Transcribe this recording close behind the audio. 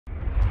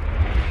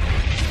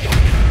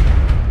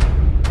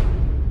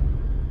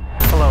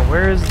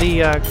where is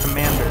the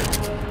commander?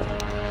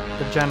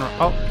 The general.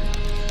 Oh.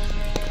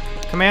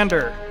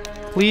 Commander,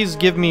 please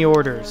give me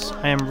orders.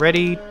 I am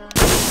ready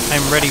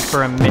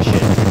for a mission.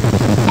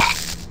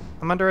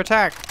 I'm under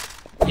attack.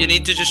 You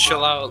need to just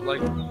chill out,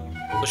 like,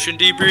 mission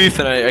debrief,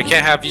 and I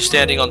can't have you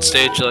standing on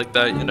stage like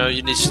that, you know?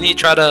 You just need to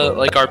try to,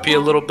 like, RP a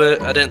little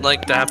bit. I didn't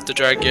like to have to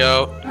drag you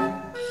out.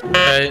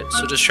 Alright,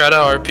 so just try to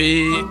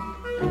RP.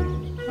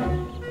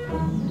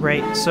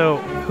 Right, so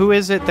who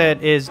is it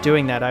that is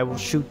doing that? I will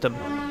shoot them.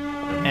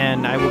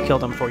 And I will kill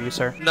them for you,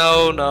 sir.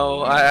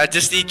 No, I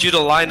just need you to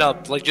line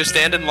up. Like, just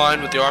stand in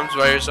line with your arms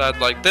by your side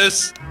like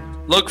this.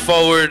 Look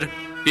forward,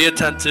 be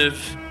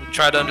attentive, and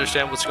try to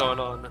understand what's going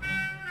on.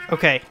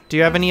 Okay, do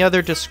you have any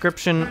other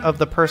description of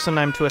the person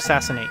I'm to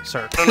assassinate,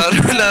 sir?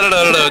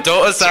 No,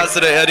 don't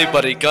assassinate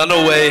anybody. Gun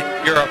away.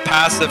 You're a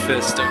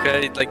pacifist,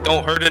 okay? Like,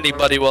 don't hurt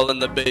anybody while in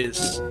the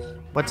base.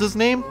 What's his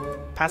name?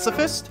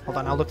 Pacifist? Hold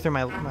on, I'll look through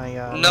my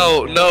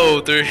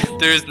No, there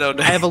is no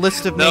name. I have a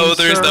list of names, No,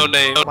 there's sir. no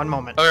name. One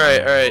moment.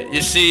 Alright.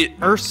 You see,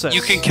 Ursus.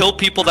 you can kill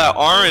people that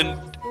aren't.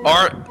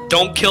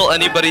 Don't kill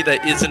anybody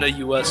that isn't a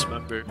U.S.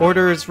 member.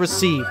 Orders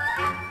received.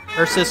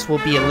 Ursus will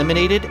be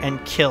eliminated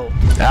and killed.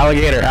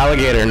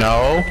 Alligator,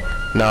 no.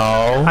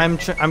 I'm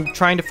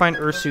trying to find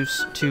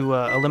Ursus to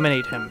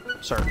eliminate him,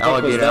 sir.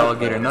 Alligator. No.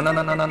 Look.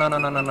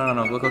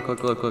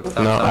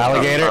 Stop,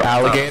 alligator.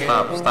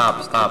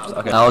 Stop.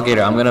 Okay.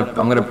 Alligator, I'm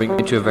gonna bring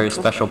you to a very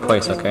special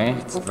place, okay?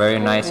 It's very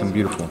nice and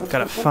beautiful.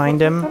 Gotta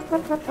find him.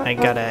 I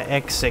gotta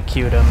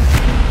execute him.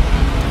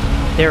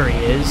 There he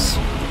is.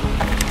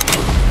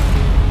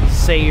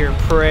 Say your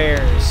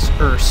prayers,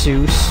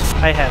 Ursus.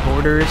 I have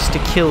orders to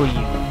kill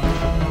you.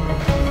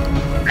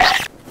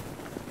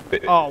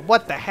 Oh,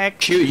 what the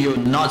heck? Shoot you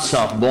nuts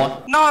up, boy.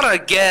 Not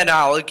again,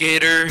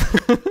 alligator.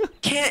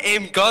 Can't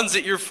aim guns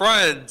at your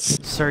friends.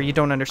 Sir, you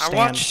don't understand. I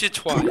watched you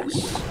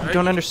twice. You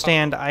don't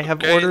understand. I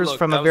have orders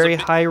from a very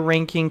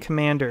high-ranking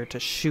commander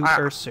to shoot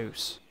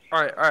Ursus.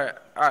 Alright.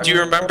 Do you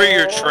remember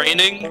your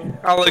training,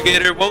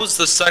 alligator? What was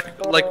the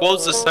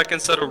second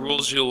set of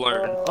rules you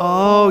learned?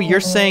 Oh,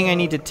 you're saying I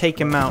need to take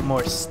him out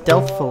more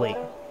stealthily.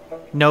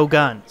 No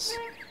guns.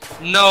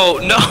 No.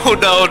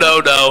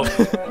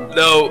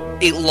 No,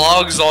 it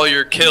logs all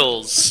your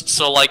kills.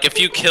 So like if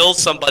you kill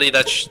somebody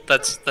that's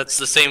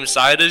the same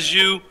side as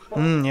you,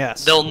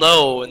 yes. They'll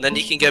know and then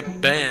you can get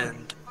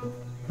banned.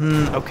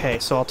 Okay,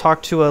 so I'll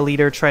talk to a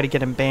leader, try to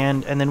get him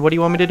banned, and then what do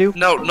you want me to do?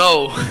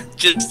 No,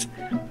 just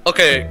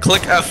okay,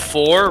 click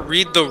F4,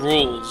 read the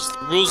rules.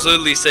 The rules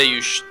literally say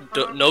you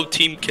no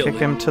team killing.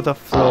 Kick him to the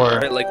floor.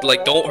 Right,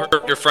 like don't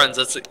hurt your friends.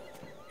 That's it.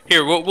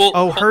 Here, we'll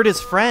Oh, hurt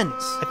his friends.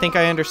 I think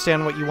I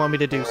understand what you want me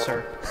to do,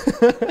 sir.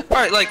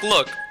 Alright, like,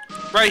 look.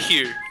 Right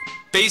here.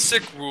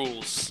 Basic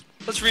rules.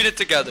 Let's read it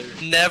together.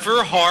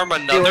 Never harm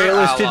another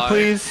ally,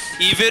 please.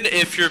 even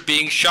if you're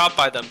being shot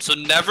by them. So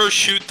never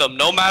shoot them,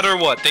 no matter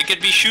what. They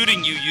could be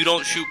shooting you, you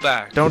don't shoot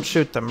back. Don't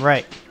shoot them,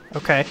 right.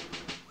 Okay.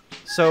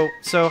 So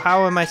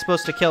how am I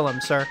supposed to kill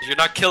him, sir? You're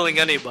not killing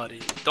anybody.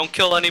 Don't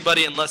kill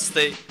anybody unless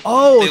they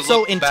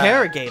so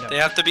interrogate him. They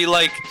have to be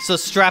like... So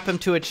strap him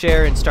to a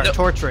chair and start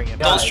torturing him.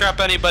 Don't strap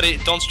anybody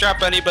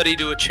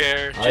to a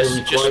chair.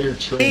 Just Go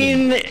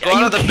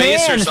out of the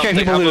base or something.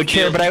 People to a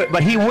chair,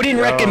 but he wouldn't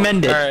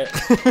recommend it. Alright.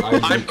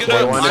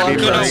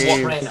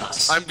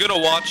 I'm gonna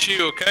watch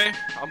you, okay?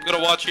 I'm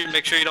gonna watch you and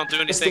make sure you don't do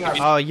anything.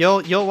 Oh,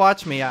 you'll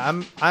watch me.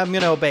 I'm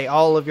gonna obey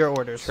all of your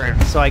orders, sir.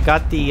 So I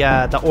got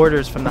the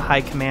orders from the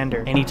High Commander,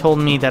 and he told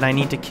me that I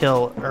need to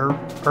kill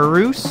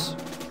Urus?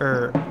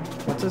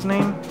 What's his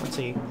name? Let's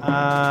see.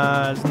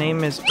 His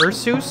name is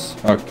Ursus.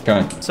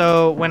 Okay.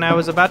 So when I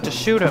was about to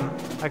shoot him,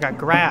 I got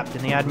grabbed,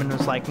 and the admin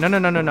was like, no,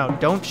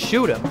 don't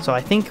shoot him. So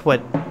I think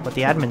what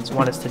the admins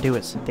want us to do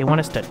is they want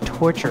us to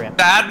torture him.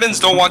 The admins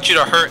don't want you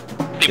to hurt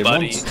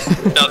anybody.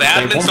 No, the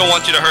admins don't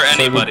want you to hurt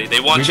anybody.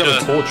 They want you to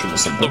torture them or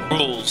something. the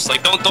rules.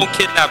 Like don't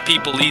kidnap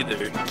people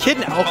either.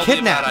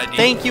 Kidnap.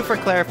 Thank you for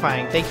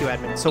clarifying. Thank you,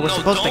 admin. So we're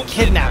supposed to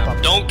kidnap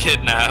him. Don't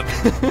kidnap.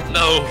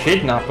 No.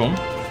 Kidnap him?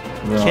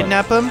 Right.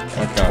 Kidnap him,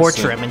 Okay,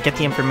 torture him, and get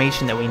the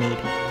information that we need.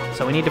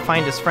 So we need to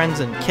find his friends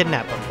and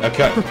kidnap him.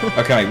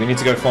 Okay, we need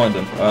to go find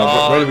them.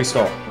 Where do we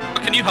start?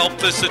 Can you help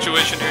this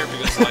situation here?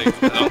 Because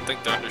like I don't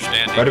think they're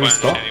understanding. Where do we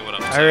start?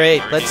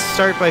 Alright, let's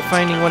start by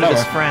finding one of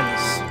his friends.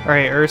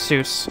 Alright,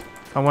 Ursus,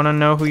 I want to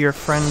know who your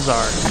friends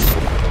are.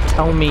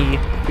 Tell me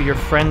who your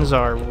friends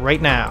are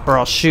right now, or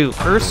I'll shoot.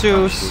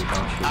 Ursus,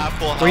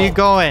 where you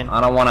going? I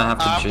don't want to have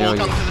to jail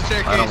you.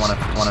 I don't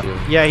want to.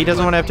 Yeah, he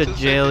doesn't want to have to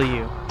jail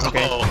you.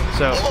 Okay,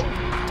 so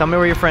tell me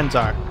where your friends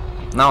are.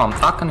 No, I'm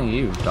talking to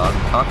you, dog.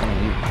 I'm talking to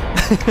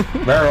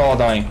you. Where are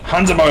they?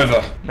 Hand them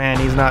over. Man,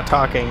 he's not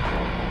talking.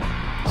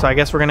 So I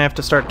guess we're gonna have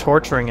to start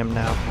torturing him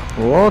now.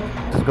 What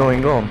is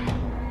going on?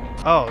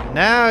 Oh,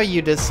 now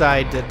you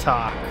decide to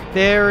talk.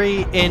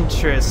 Very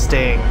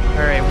interesting.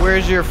 Alright,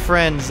 where's your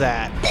friends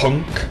at?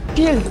 Punk.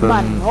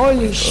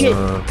 Holy shit.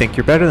 Think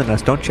you're better than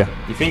us, don't you?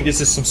 You think this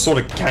is some sort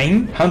of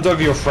game? Hand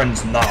over your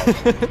friends now.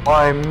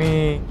 Why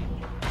me?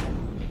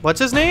 What's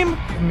his name?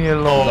 Leave me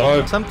alone.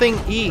 No. Something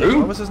E. Who?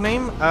 What was his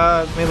name?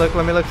 Let me look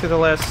through the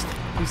list.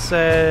 He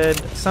said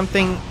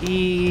something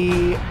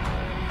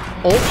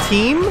Ult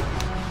team?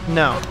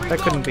 No, that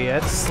couldn't be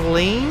it.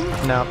 Sling?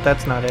 No,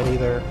 that's not it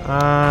either.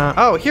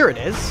 Oh, here it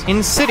is.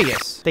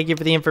 Insidious. Thank you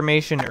for the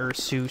information,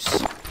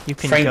 Ursus. You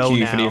can go now. Thank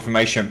you for the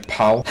information,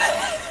 pal.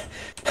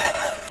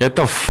 Get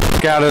the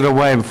fuck out of the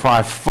way before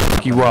I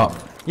fuck you up.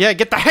 Yeah,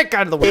 get the heck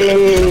out of the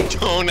way.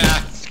 Don't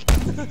ask.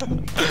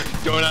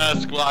 Don't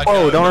ask.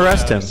 Oh, don't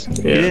arrest him.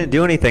 Yeah. You didn't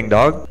do anything,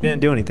 dog. You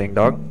didn't do anything,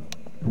 dog.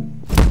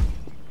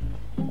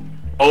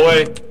 Oh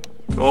wait.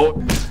 Oh.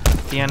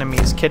 The enemy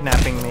is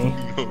kidnapping me.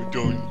 No,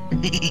 don't.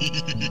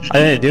 I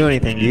didn't do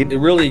anything, dude. They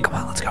really Come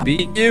on, let's go.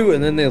 beat you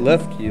and then they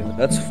left you.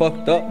 That's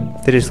fucked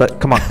up. They just let.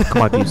 Come on,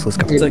 Beeps, let's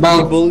go. It's like,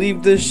 you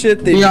believe this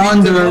shit? They You're beat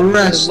under them and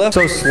arrest. left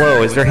So you.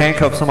 slow. Is there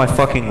handcuffs on my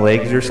fucking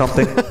legs or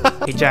something?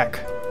 Hey,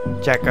 Jack.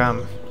 Jack,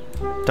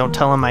 don't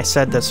tell him I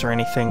said this or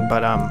anything,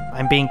 but,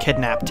 I'm being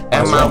kidnapped.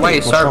 Out of my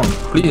way, sir.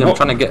 Please, I'm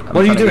trying to get.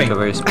 What are you doing? Get a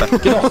very special.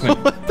 Get off me.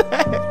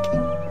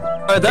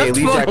 That's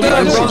leave fucked Jack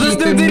up, alone. bro. This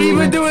dude didn't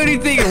even do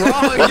anything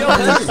wrong. Yo,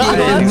 that's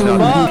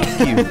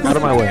Out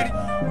of my way.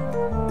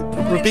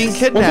 We're being What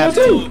did I kidnapped.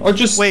 do? I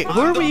just... Wait, who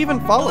are we even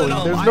following?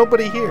 There's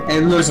nobody here. Hey,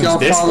 look, y'all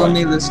This follow one.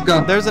 me. Let's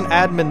go. There's an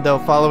admin, though,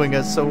 following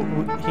us, so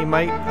he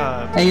might,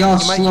 Hey, y'all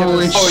he might give slow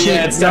us- as Oh shit.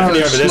 yeah, it's Y'all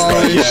definitely are over this slow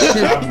way. as Yeah,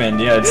 shit. admin.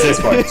 Yeah, it's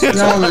this way. It's this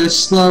way. Y'all are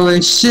slow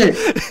as shit.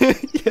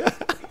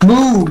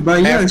 Move, bro.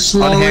 You're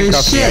slow as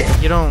unhandcuff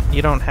shit.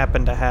 You don't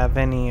happen to have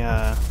any,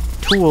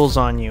 tools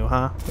on you,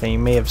 huh? That you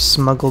may have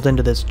smuggled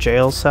into this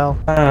jail cell?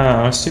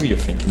 Ah, I see what you're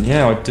thinking.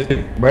 Yeah, I do.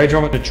 Where do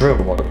you want me to drill?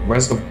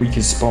 Where's the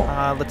weakest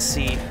spot? Let's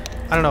see.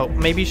 I don't know,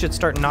 maybe you should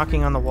start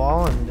knocking on the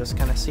wall and just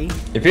kind of see.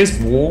 If it's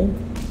wall,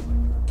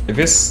 if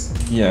it's...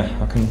 Yeah,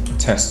 I can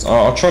test.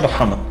 I'll try the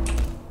hammer.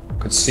 I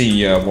could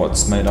see what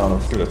it's made out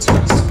of through the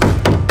test.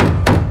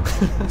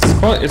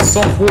 It's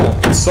soft wall.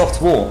 It's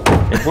soft wall.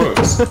 It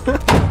works.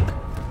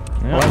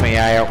 Yeah. Let me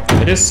out.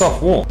 It is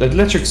soft wall. The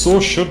electric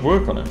source should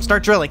work on it.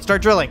 Start drilling,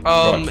 start drilling. You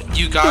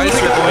guys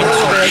are going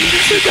to need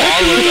to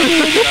follow them,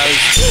 you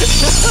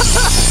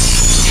guys.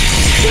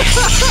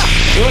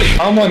 Really?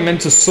 How am I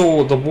meant to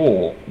saw the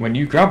wall when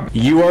you grab me?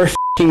 You are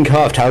f***ing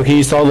cuffed. How can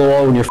you saw the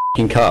wall when you're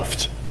f***ing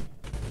cuffed?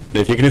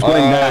 If you can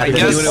explain that. I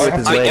guess,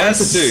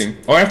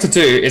 All I have to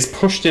do is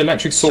push the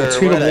electric saw to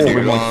the wall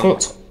with my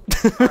foot.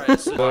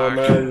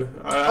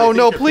 Oh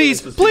no,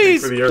 please,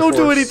 please, don't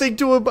do anything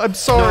to him. I'm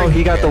sorry. No,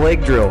 he got the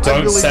leg drill.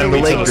 Don't really send me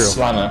don't to like the drill.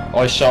 slammer.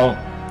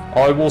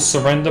 I will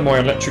surrender my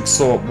electric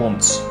saw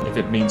once if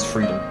it means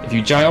freedom. If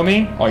you jail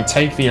me, I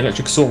take the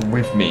electric saw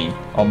with me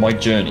on my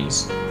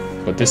journeys.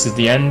 But this is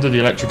the end of the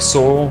electric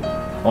saw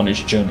on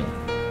its journey.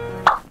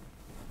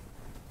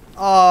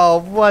 Oh,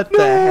 what the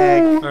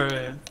heck?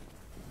 Alright.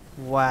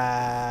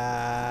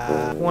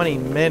 Wow. 20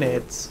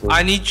 minutes.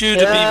 I need you to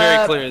be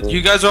very clear.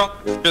 You guys are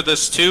for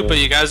this too, but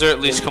you guys are at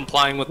least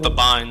complying with the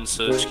bind,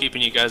 so it's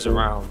keeping you guys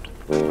around.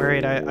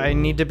 Alright, I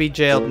need to be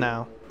jailed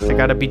now. I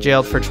gotta be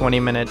jailed for 20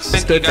 minutes.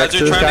 Stood You guys next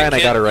to are this guy trying and to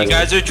I got you arrested.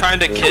 guys are trying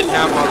to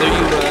kidnap other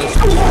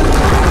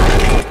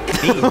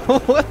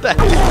What the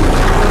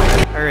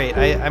heck? Alright,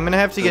 I'm gonna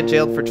have to get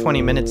jailed for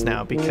 20 minutes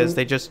now because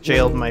they just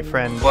jailed my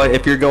friend. But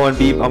if you're going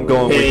Beep, I'm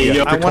going with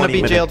you. I want to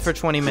be jailed for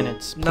 20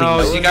 minutes. Please.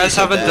 No, you guys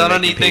haven't done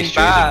anything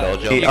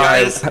bad. You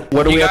guys,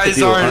 What do we you have to guys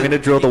do? aren't- I'm gonna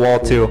drill the wall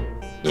too.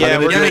 Yeah,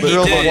 we're gonna he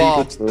drill did. the wall.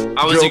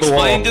 I was Drill the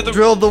explaining wall. to the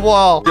Drill the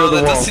wall. No,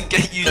 that doesn't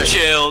get you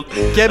jailed.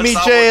 Get me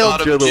That's not what jailed. got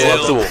him Drill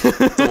the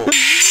wall. jailed.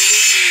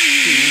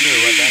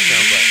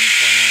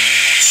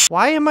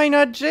 Why am I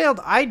not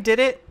jailed? I did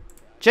it.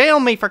 Jail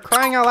me, for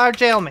crying out loud,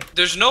 jail me.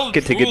 There's no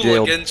Get to get rule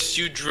jailed. against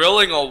you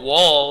drilling a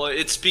wall.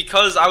 It's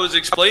because I was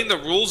explaining the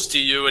rules to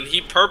you, and he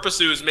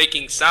purposely was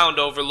making sound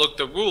to overlook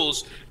the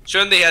rules,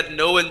 showing they had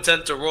no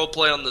intent to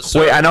roleplay on the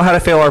server. Wait, I know how to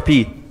fail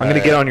RP. I'm gonna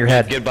get on your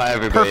head. Goodbye,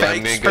 everybody.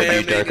 Perfect, I'm gonna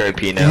go do Dark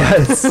RP now.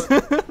 Yes.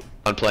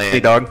 I'm playing. Hey,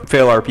 dog.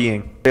 Fail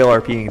RPing. Fail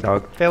RPing,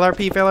 dog. Fail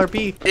RP, fail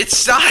RP.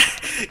 It's not.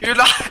 You're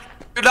not.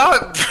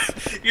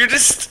 You're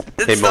just.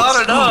 It's Hey, not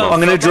Mox. enough. I'm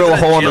gonna drill a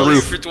hole in the jail you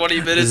roof. for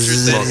 20 minutes for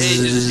saying,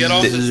 hey, just get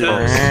off the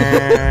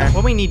server.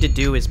 What we need to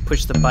do is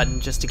push the button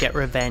just to get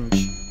revenge.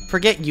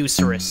 Forget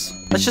Usurus.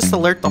 Let's just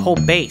alert the whole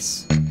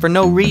base. For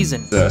no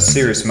reason. It's a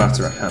serious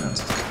matter at hand.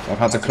 I've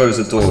had to close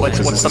the door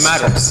because this is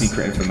top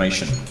secret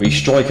information. We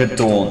strike at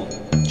dawn,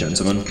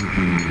 gentlemen.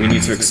 We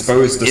need to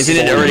expose the Isn't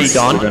it already spies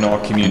dawn? within our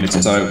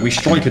community. So we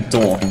strike at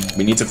dawn.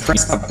 We need to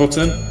press that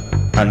button,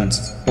 and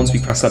once we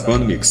press that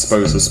button, we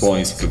expose the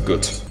spies for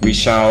good. We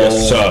shall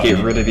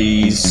get rid of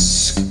these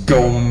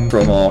scum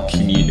from our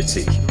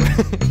community.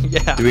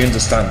 Yeah. Do we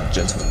understand,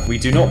 gentlemen? We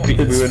are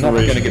not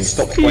going to get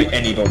stopped by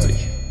anybody.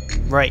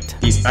 Right.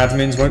 These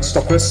admins won't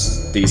stop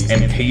us, these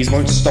MPs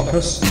won't stop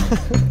us,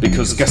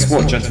 because guess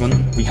what,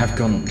 gentlemen? We have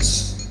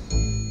guns.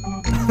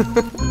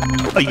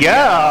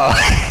 Yeah!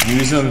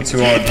 Use them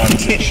to our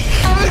advantage.